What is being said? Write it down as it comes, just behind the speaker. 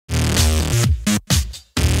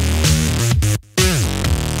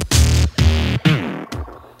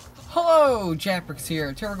Hello, Jackbricks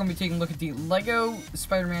here. Today we're going to be taking a look at the LEGO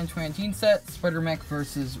Spider-Man 2019 set, Spider-Mech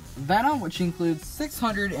vs. Venom, which includes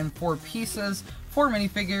 604 pieces, 4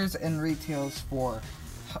 minifigures, and retails for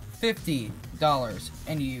 $50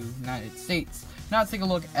 in the United States. Now let's take a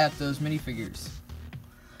look at those minifigures.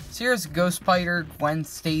 So here's Ghost Spider, Gwen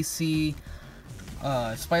Stacy,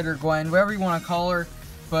 Spider-Gwen, whatever you want to call her,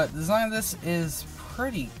 but the design of this is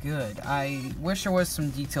pretty good. I wish there was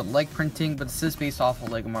some detailed leg printing, but this is based off of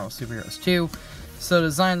LEGO Marvel Superheroes 2, so the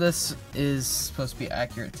design of this is supposed to be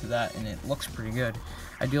accurate to that, and it looks pretty good.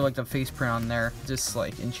 I do like the face print on there, just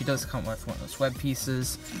like, and she does come with one of those web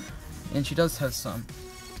pieces, and she does have some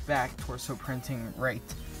back torso printing right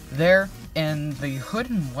there, and the hood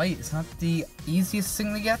in white is not the easiest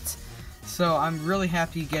thing to get, so I'm really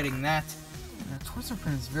happy getting that. The torso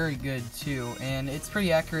print is very good too, and it's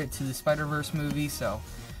pretty accurate to the Spider-Verse movie, so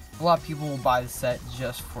a lot of people will buy the set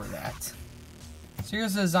just for that. So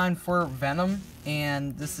here's the design for Venom,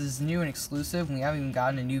 and this is new and exclusive. We haven't even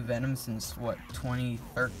gotten a new Venom since, what,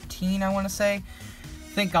 2013, I want to say.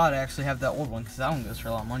 Thank God I actually have that old one, because that one goes for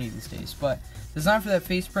a lot of money these days. But the design for that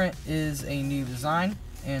face print is a new design,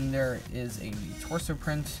 and there is a new torso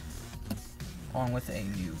print, along with a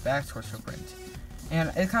new back torso print. And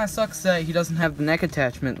it kind of sucks that he doesn't have the neck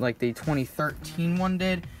attachment like the 2013 one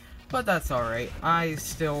did, but that's alright. I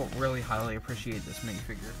still really highly appreciate this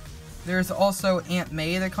minifigure. There's also Aunt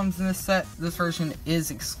May that comes in this set. This version is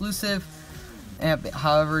exclusive,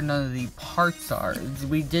 however, none of the parts are.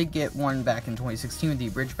 We did get one back in 2016 with the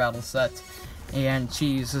Bridge Battle set, and she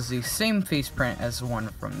uses the same face print as the one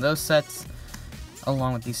from those sets,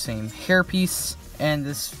 along with the same hairpiece, and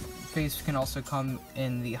this face can also come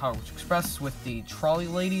in the Hot Wheels Express with the trolley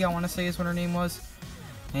lady, I want to say is what her name was.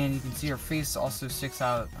 And you can see her face also sticks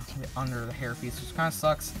out under the hairpiece, which kind of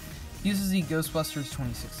sucks. Uses the Ghostbusters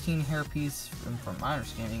 2016 hairpiece, from my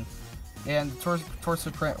understanding. And the torso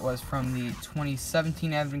print was from the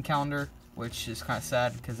 2017 Advent Calendar, which is kind of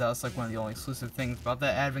sad because that was like one of the only exclusive things about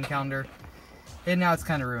that Advent Calendar. And now it's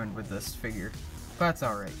kind of ruined with this figure, but that's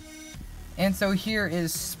alright. And so here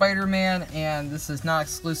is Spider-Man, and this is not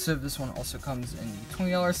exclusive. This one also comes in the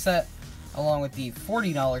 $20 set, along with the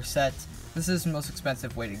 $40 set. This is the most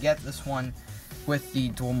expensive way to get this one, with the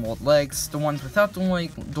dual mold legs. The ones without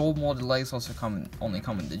dual molded legs also only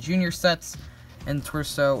come in the junior sets, and the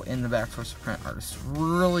torso and the back torso print are just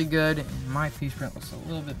really good. And my face print looks a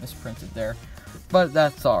little bit misprinted there, but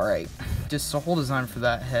that's alright. Just the whole design for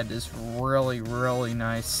that head is really, really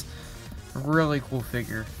nice. Really cool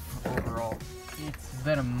figure. Overall, it's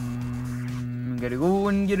Venom. Gotta go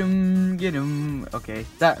and get him. Okay,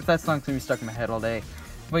 that song's gonna be stuck in my head all day.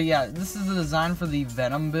 But yeah, this is the design for the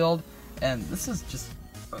Venom build, and this is just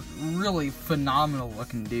a really phenomenal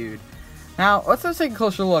looking dude. Now, let's just take a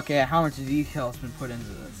closer look at how much detail has been put into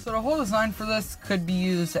this. So the whole design for this could be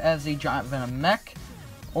used as a giant Venom mech,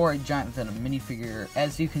 or a giant Venom minifigure.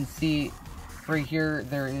 As you can see, right here,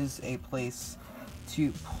 there is a place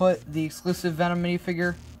to put the exclusive Venom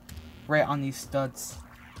minifigure, right on these studs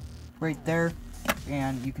right there,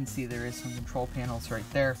 and you can see there is some control panels right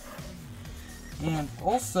there, and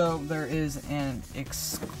also there is an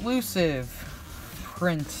exclusive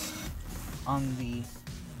print on the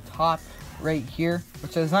top right here,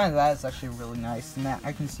 which the design of that is actually really nice, and that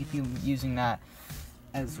I can see people using that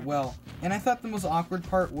as well. And I thought the most awkward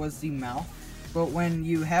part was the mouth, but when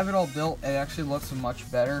you have it all built, it actually looks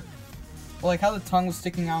much better. Like how the tongue was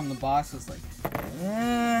sticking out in the box was like,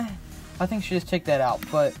 I think she just take that out,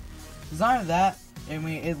 but design of that, I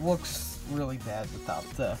mean, it looks really bad without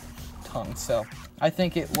the tongue, so I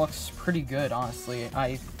think it looks pretty good, honestly.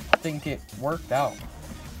 I think it worked out.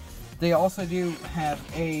 They also do have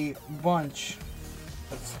a bunch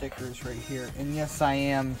of stickers right here, and yes, I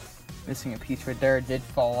am missing a piece right there. It did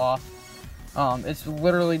fall off. It's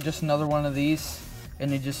literally just another one of these,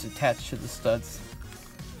 and it just attached to the studs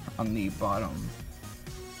on the bottom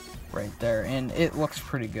right there, and it looks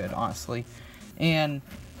pretty good, honestly. And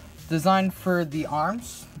design for the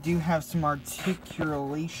arms do have some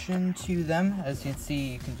articulation to them. As you can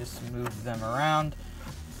see, you can just move them around,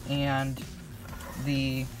 and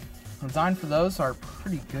the design for those are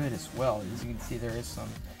pretty good as well. As you can see, there is some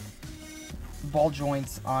ball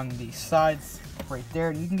joints on the sides right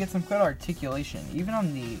there, and you can get some good articulation even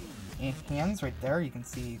on the hands right there. You can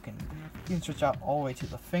see you can stretch out all the way to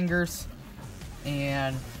the fingers,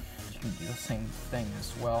 and you can do the same thing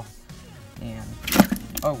as well. And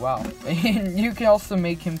oh wow, and you can also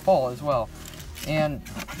make him fall as well. And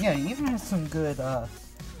yeah, he even has some good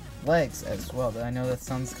legs as well. I know that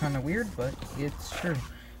sounds kind of weird, but it's true.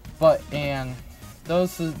 And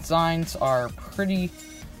those designs are pretty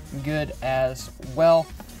good as well.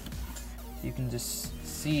 You can just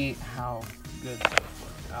see how good those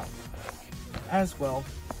work out as well.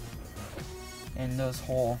 And those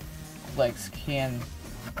whole legs can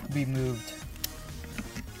be moved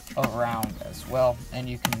around as well, and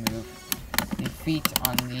you can move the feet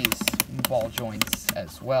on these ball joints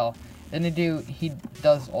as well. And he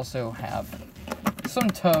does also have some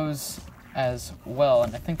toes as well,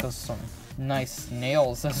 and I think those are some nice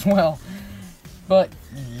nails as well. But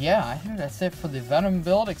yeah, I think that's it for the Venom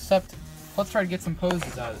build, except let's try to get some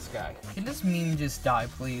poses out of this guy. Can this meme just die,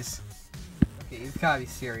 please? Okay, you've gotta be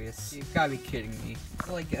serious. You've gotta be kidding me. It's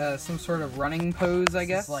like some sort of running pose, I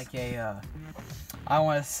guess. It's like a, I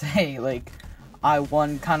want to say, like, I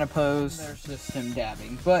won kind of pose. There's just him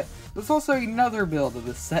dabbing. But there's also another build of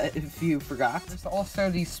this set, if you forgot. There's also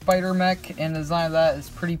the Spider Mech, and the design of that is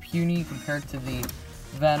pretty puny compared to the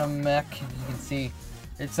Venom Mech. You can see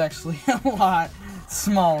it's actually a lot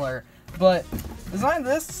smaller. But the design of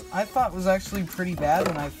this, I thought was actually pretty bad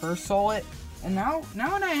when I first saw it. And now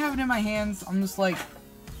when I have it in my hands, I'm just like,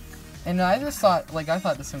 and I just thought, like, I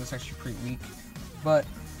thought this thing was actually pretty weak. But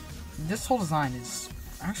this whole design is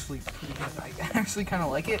actually pretty good. I actually kind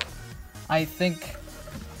of like it. I think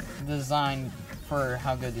the design for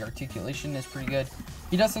how good the articulation is pretty good.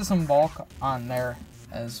 He does have some bulk on there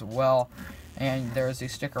as well. And there's a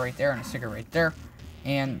sticker right there and a sticker right there.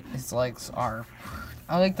 And his legs are,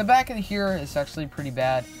 like, the back of here is actually pretty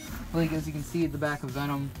bad. Like, as you can see at the back of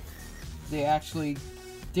Venom, they actually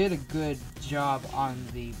did a good job on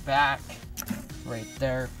the back right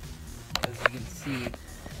there. As you can see,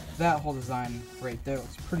 that whole design right there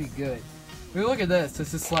looks pretty good. If we look at this,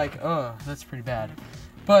 it's just like, oh, that's pretty bad.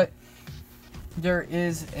 But there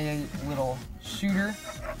is a little shooter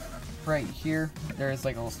right here. There is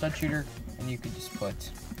like a little stud shooter, and you could just put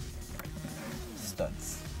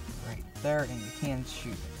studs right there, and your hands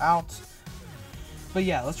shoot out. But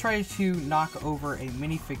yeah, let's try to knock over a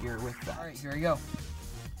minifigure with that. Alright, here we go.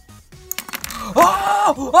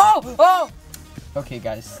 Oh! Oh! Oh! Okay,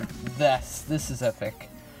 guys, this is epic.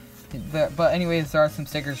 But anyways, there are some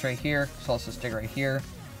stickers right here. There's also a sticker right here.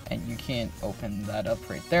 And you can open that up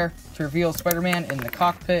right there to reveal Spider-Man in the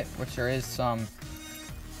cockpit, which there is some,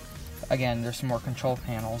 again, there's some more control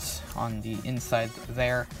panels on the inside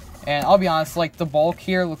there. And I'll be honest, like, the bulk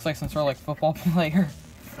here looks like some sort of like football player.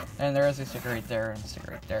 And there is a sticker right there and a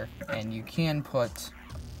sticker right there. And you can put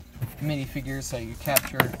minifigures that you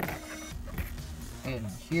captured in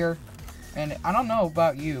here. And I don't know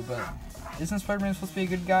about you, but isn't Spider-Man supposed to be a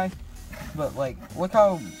good guy? But, like, look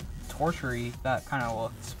how torture-y that kind of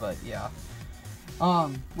looks. But, yeah.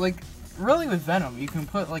 Like, really with Venom, you can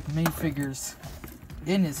put, like, minifigures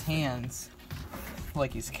in his hands.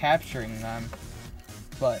 Like he's capturing them.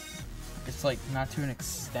 But it's, like, not to an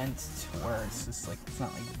extent to where it's just, like, it's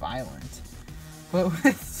not, like, violent. But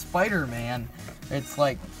with Spider-Man, it's,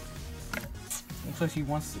 like, looks like he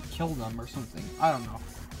wants to kill them or something. I don't know.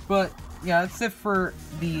 But, yeah, that's it for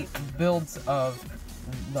the builds of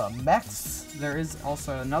the mechs. There is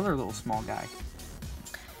also another little small guy.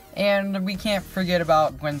 And we can't forget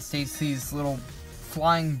about Gwen Stacy's little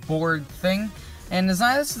flying board thing. And the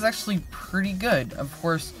design of this is actually pretty good. Of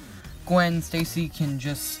course, Gwen Stacy can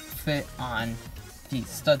just fit on the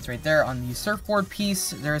studs right there on the surfboard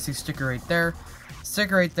piece. There is a sticker right there, and a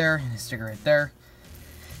sticker right there.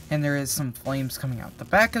 And there is some flames coming out the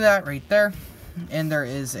back of that right there. And there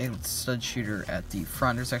is a stud shooter at the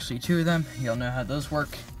front. There's actually two of them. You'll know how those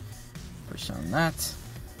work. Push on that.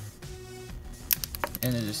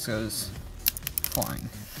 And it just goes flying.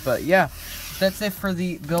 But yeah, that's it for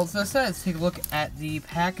the builds of the set. Let's take a look at the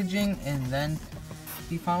packaging and then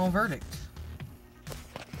the final verdict.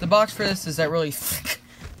 The box for this is that really thick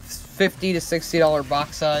 $50 to $60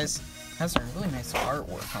 box size. It has some really nice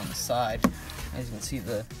artwork on the side. As you can see,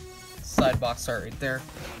 the side box art right there.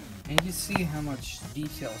 And you can see how much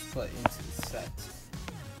detail is put into the set.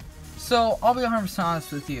 So, I'll be 100%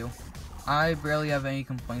 honest with you. I barely have any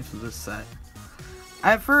complaints with this set.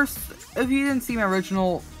 At first, if you didn't see my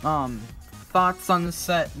original thoughts on this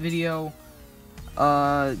set video,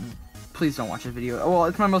 please don't watch the video. Well,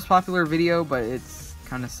 it's my most popular video, but it's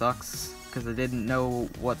kind of sucks because I didn't know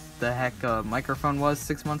what the heck a microphone was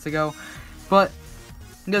 6 months ago. But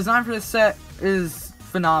the design for this set is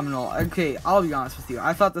phenomenal. Okay, I'll be honest with you.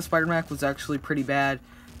 I thought the Spider-Man was actually pretty bad,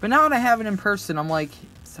 but now that I have it in person, I'm like,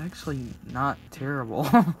 it's actually not terrible.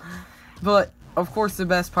 But of course, the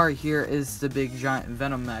best part here is the big giant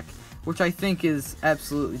Venom mech, which I think is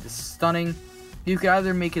absolutely just stunning. You could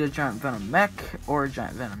either make it a giant Venom mech or a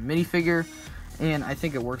giant Venom minifigure, and I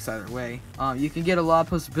think it works either way. You can get a lot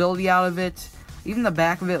of posability out of it. Even the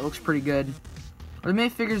back of it looks pretty good. The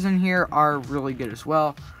minifigures in here are really good as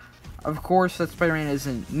well. Of course, that Spider-Man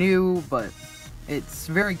isn't new, but it's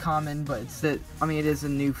very common. But it is a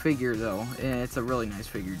new figure though, and it's a really nice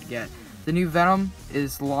figure to get. The new Venom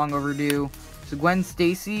is long overdue. So Gwen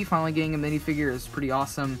Stacy finally getting a minifigure is pretty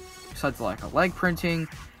awesome. Besides like a leg printing,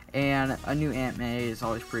 and a new Aunt May is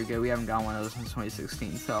always pretty good. We haven't gotten one of those since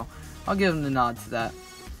 2016, so I'll give them the nod to that.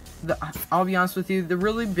 I'll be honest with you, the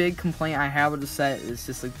really big complaint I have with the set is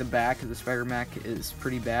just like the back of the Spider-Mech is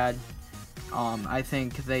pretty bad. I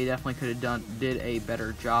think they definitely could have did a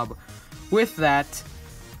better job with that,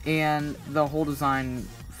 and the whole design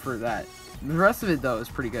for that. The rest of it though is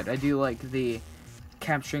pretty good. I do like the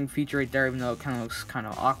capturing feature right there, even though it kind of looks kind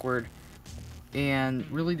of awkward. And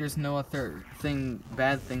really, there's no other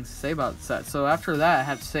bad things to say about the set. So after that, I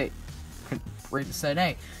have to say, rate the set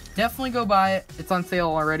A. Definitely go buy it. It's on sale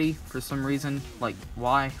already for some reason. Like,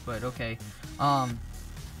 why? But okay.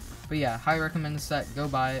 But yeah, highly recommend the set. Go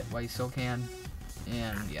buy it while you still can.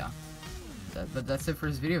 And yeah. But that's it for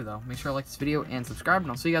this video, though. Make sure to like this video and subscribe,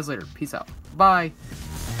 and I'll see you guys later. Peace out. Bye!